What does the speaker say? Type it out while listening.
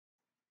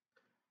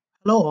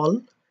Hello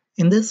all,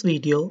 in this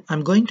video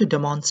I'm going to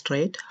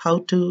demonstrate how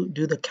to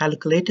do the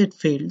calculated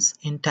fields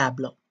in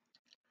Tableau.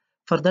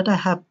 For that I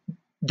have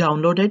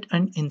downloaded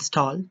and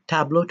installed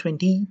Tableau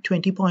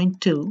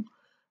 2020.2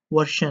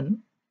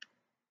 version,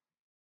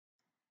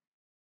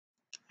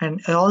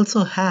 and I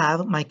also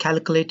have my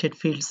calculated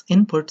fields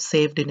input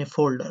saved in a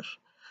folder.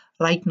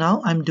 Right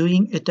now I'm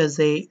doing it as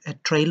a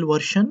trail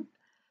version.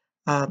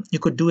 You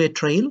could do a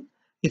trail.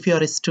 If you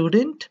are a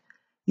student,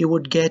 you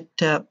would get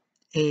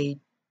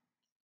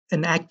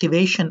an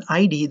activation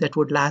ID that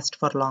would last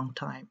for a long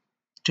time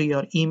to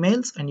your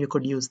emails, and you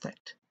could use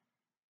that.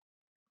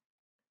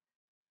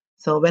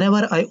 So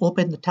whenever I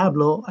open the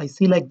Tableau, I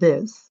see like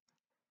this,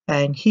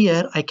 and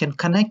here I can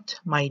connect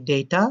my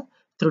data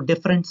through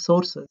different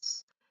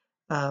sources.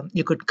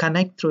 You could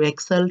connect through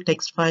Excel,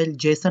 text file,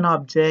 JSON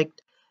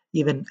object,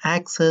 even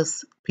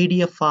Access,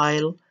 PDF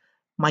file,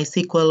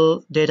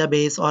 MySQL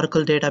database,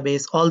 Oracle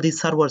database, all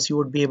these servers you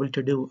would be able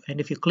to do.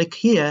 And if you click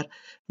here,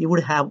 you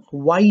would have a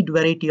wide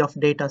variety of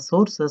data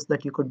sources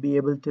that you could be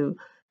able to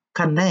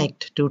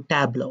connect to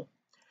Tableau.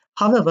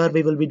 However,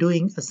 we will be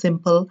doing a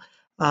simple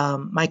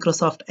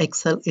Microsoft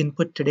Excel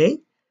input today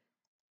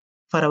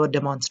for our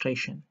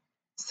demonstration.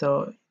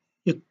 So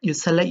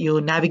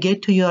you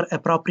navigate to your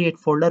appropriate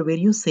folder where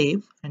you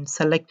save and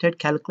selected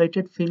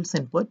calculated fields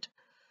input.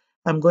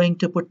 I'm going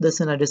to put this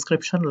in a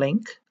description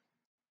link.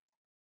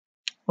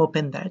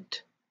 Open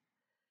that.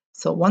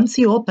 So once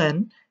you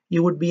open,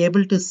 you would be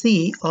able to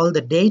see all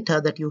the data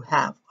that you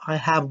have. I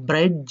have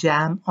bread,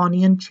 jam,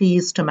 onion,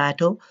 cheese,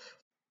 tomato,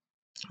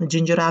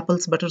 ginger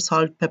apples, butter,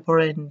 salt, pepper,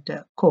 and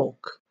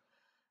Coke.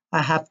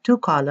 I have three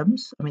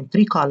columns: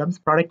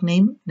 product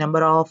name,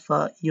 number of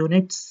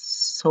units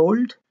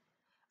sold,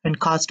 and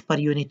cost per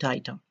unit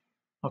item.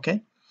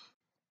 Okay.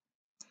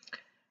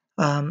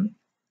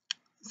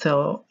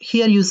 So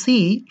here you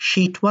see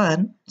sheet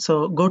 1.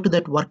 So go to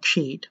that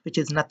worksheet, which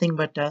is nothing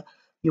but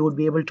you would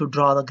be able to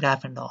draw the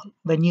graph and all.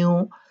 When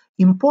you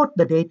import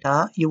the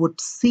data, you would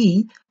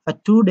see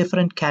two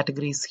different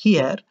categories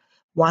here.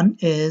 One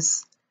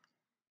is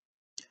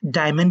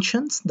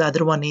dimensions, the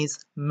other one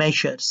is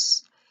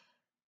measures.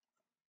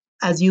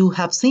 As you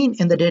have seen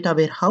in the data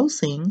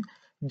warehousing,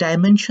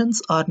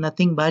 dimensions are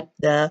nothing but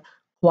the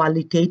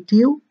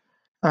qualitative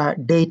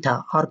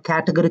data or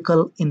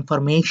categorical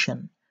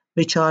information,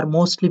 which are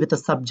mostly with the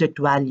subject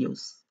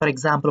values. For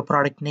example,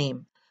 product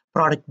name,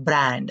 product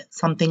brand,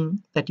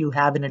 something that you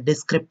have in a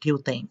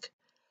descriptive thing.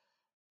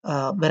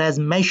 Whereas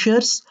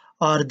measures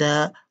are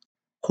the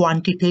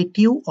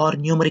quantitative or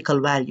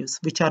numerical values,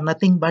 which are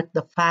nothing but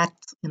the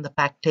facts in the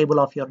fact table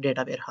of your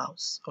data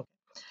warehouse. Okay.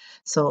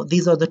 So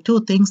these are the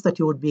two things that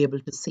you would be able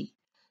to see.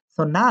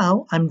 So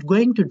now I'm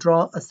going to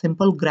draw a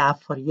simple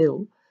graph for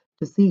you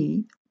to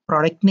see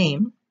product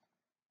name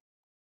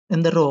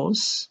in the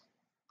rows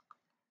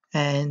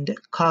and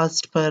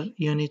cost per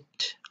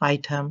unit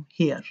item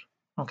here.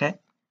 Okay.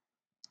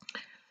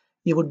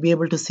 You would be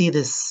able to see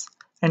this.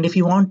 And if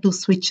you want to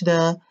switch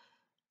the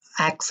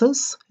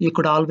axis, you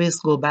could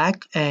always go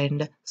back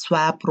and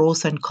swap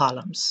rows and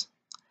columns.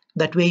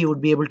 That way you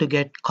would be able to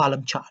get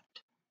column chart.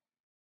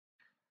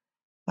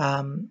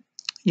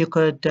 You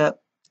could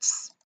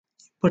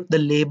put the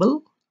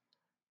label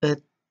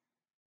with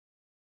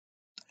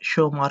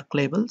show mark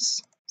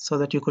labels so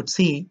that you could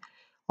see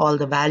all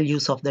the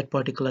values of that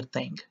particular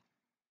thing.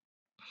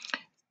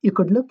 You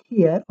could look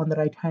here on the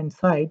right hand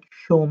side,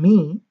 show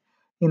me.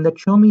 In the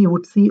show me, you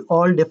would see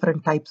all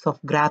different types of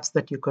graphs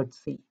that you could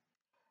see.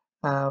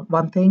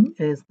 One thing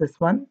is this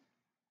one,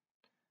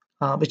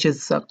 which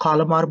is a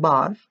column or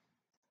bar.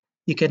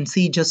 You can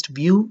see, just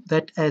view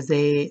that as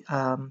a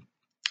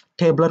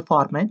tabular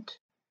format.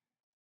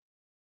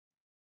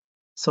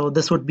 So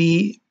this would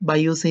be by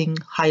using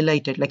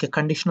highlighted, like a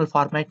conditional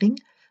formatting,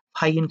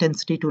 high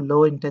intensity to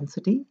low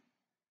intensity.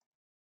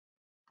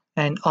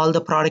 And all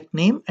the product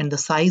name and the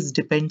size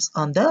depends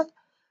on the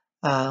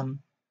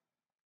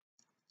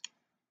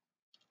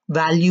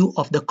value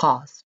of the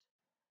cost,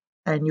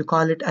 and you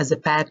call it as a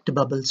packed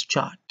bubbles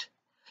chart.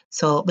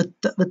 So with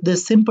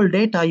this simple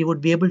data, you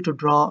would be able to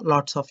draw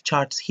lots of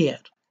charts here.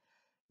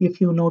 If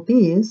you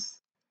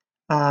notice,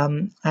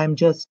 I'm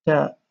just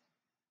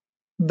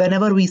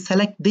whenever we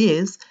select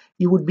this,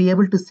 you would be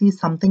able to see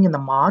something in the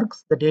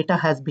marks. The data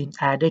has been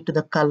added to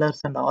the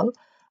colors and all.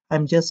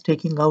 I'm just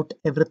taking out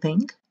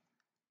everything,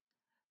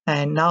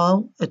 and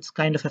now it's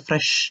kind of a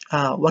fresh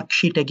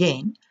worksheet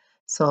again.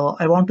 So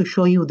I want to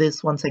show you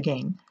this once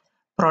again.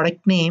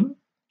 Product name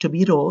to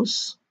be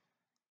rows,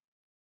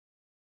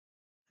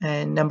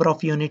 and number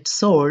of units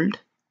sold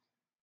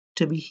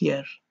to be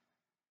here.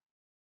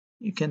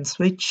 You can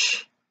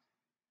switch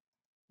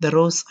the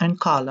rows and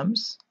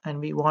columns, and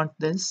we want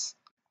this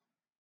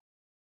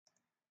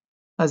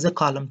as a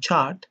column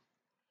chart.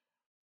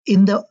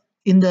 In the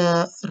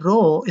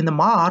row, in the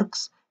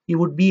marks, you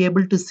would be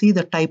able to see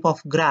the type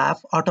of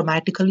graph.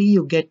 Automatically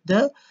you get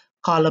the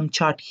column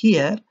chart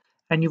here,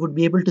 and you would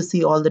be able to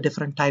see all the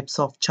different types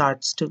of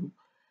charts too.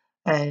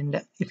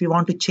 And if you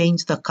want to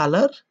change the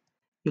color,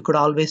 you could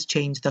always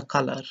change the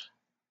color,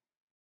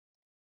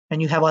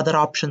 and you have other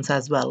options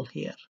as well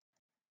here.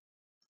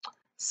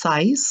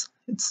 size,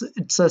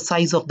 it's a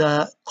size of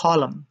the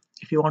column.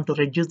 If you want to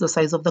reduce the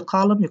size of the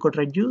column, you could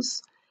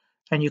reduce,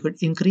 and you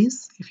could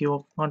increase. If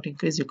you want to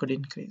increase, you could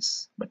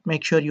increase, but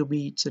make sure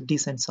it's a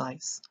decent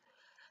size.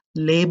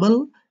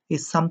 Label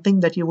is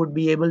something that you would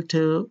be able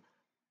to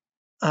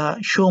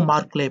show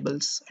mark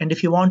labels, and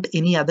if you want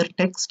any other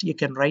text, you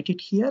can write it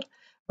here,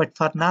 but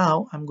for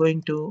now I'm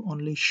going to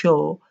only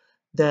show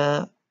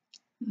the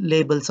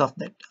labels of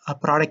that: a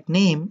product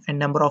name and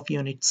number of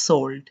units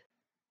sold.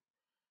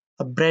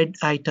 Bread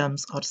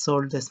items are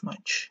sold this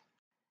much.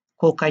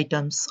 Coke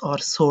items are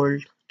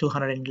sold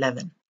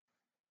 211.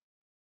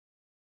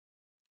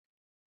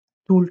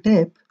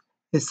 Tooltip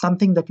is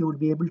something that you would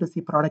be able to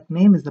see. Product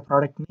name is the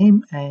product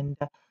name, and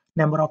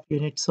number of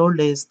units sold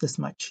is this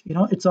much.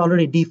 It's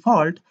already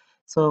default,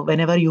 so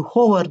whenever you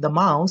hover the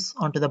mouse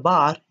onto the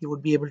bar, you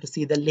would be able to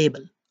see the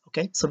label.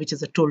 Okay, so which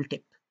is a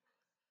tooltip.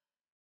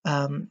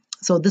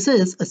 So this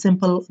is a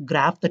simple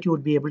graph that you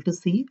would be able to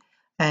see,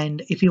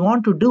 and if you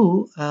want to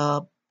do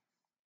a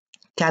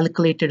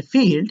calculated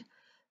field,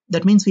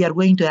 that means we are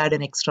going to add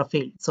an extra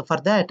field. So for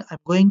that, I'm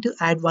going to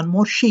add one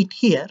more sheet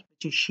here,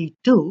 which is sheet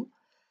 2,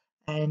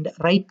 and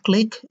right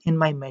click in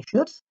my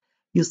measures.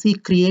 You see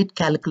create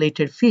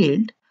calculated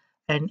field,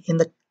 and in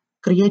the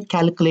create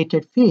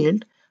calculated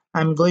field,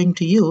 I'm going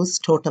to use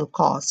total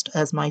cost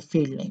as my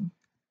field name.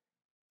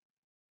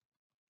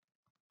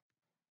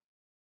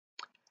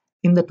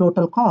 In the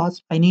total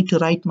cost, I need to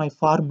write my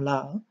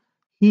formula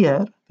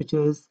here, which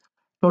is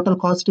total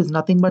cost is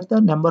nothing but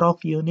the number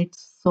of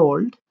units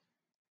sold,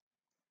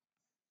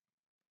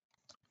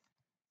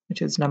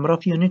 which is number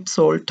of units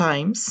sold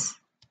times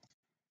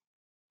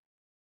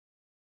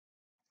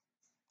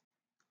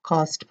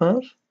cost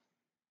per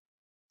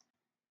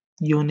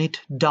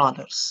unit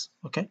dollars.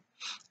 Okay,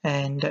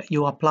 and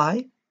you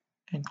apply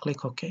and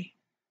click OK.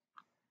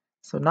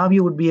 So now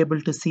you would be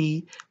able to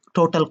see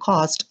total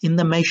cost in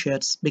the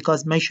measures,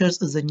 because measures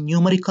is a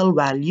numerical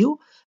value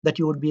that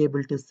you would be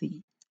able to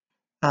see.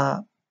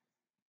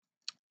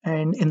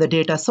 And in the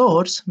data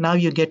source, now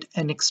you get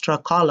an extra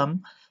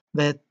column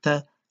with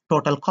the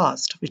total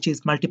cost, which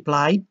is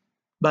multiplied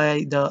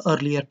by the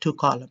earlier two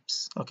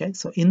columns. Okay,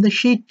 so in the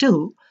sheet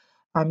 2,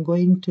 I'm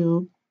going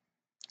to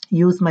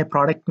use my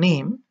product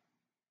name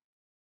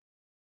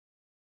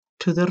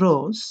to the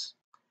rows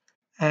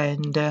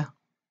and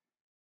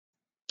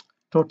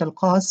total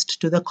cost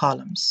to the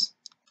columns.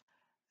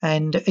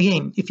 And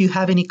again, if you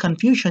have any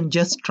confusion,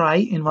 just try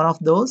in one of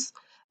those.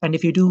 And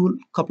if you do a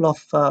couple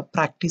of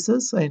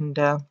practices and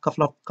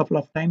couple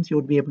of times, you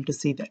would be able to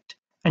see that.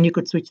 And you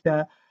could switch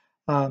the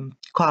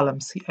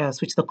columns,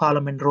 switch the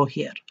column and row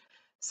here.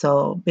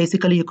 So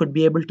basically, you could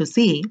be able to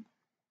see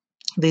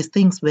these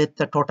things with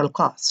the total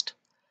cost.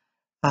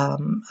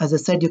 As I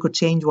said, you could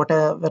change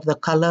whatever the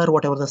color,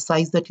 whatever the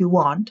size that you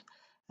want.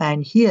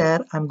 And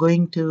here, I'm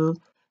going to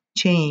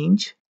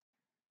change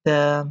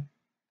the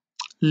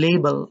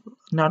label,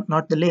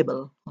 not the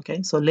label.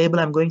 Okay, so label,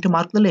 I'm going to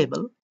mark the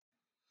label,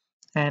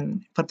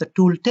 and for the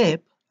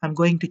tooltip, I'm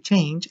going to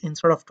change,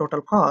 instead of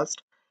total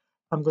cost,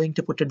 I'm going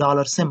to put a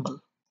dollar symbol.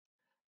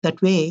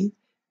 That way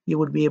you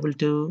would be able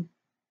to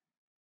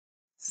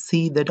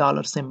see the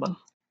dollar symbol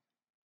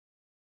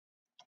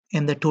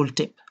in the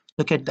tooltip.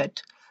 Look at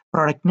that,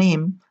 product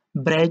name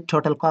bread,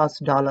 total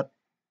cost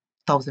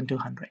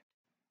 $1,200.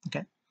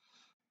 Okay,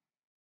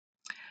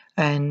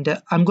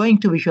 and I'm going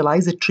to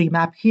visualize a tree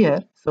map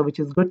here, so which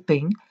is good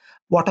thing.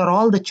 What are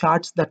all the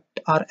charts that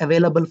are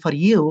available for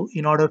you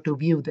in order to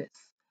view this?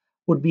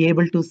 Would be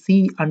able to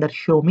see under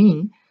show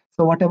me.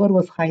 So whatever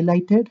was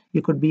highlighted,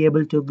 you could be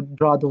able to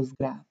draw those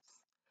graphs.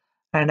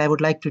 And I would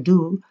like to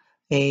do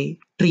a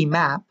tree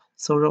map.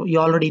 So you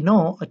already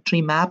know a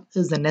tree map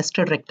is the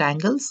nested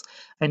rectangles,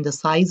 and the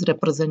size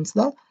represents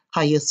the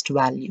highest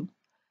value,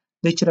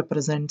 which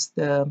represents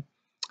the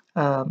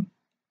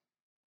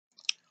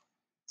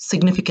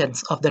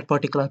significance of that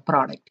particular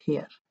product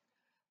here.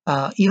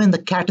 Even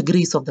the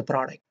categories of the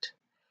product.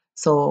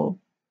 So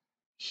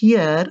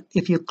here,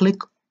 if you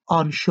click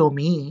on show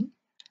me,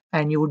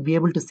 and you would be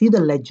able to see the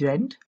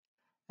legend,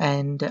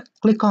 and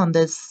click on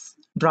this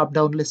drop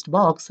down list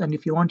box, and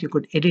if you want, you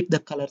could edit the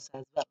colors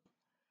as well.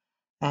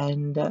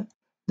 And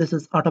this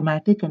is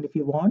automatic, and if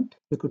you want,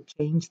 you could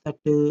change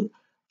that to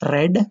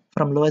red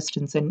from lowest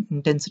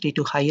intensity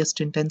to highest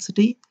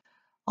intensity,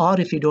 or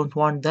if you don't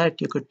want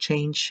that, you could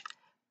change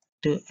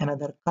to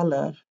another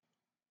color,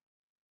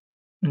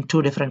 in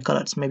two different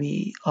colors,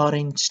 maybe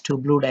orange to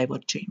blue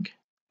diverging.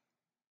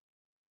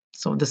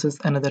 So this is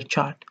another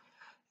chart.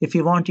 If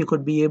you want, you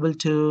could be able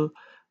to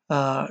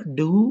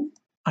do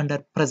under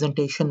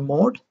presentation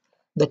mode,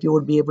 that you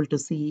would be able to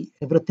see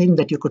everything,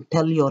 that you could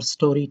tell your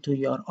story to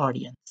your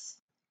audience.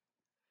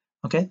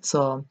 Okay,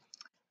 so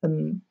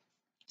in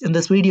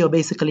this video,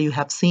 basically you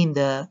have seen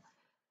the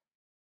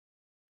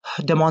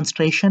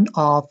demonstration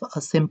of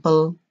a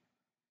simple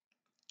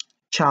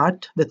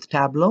chart with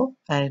Tableau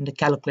and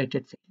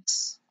calculated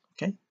fields.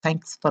 Okay,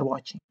 thanks for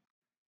watching.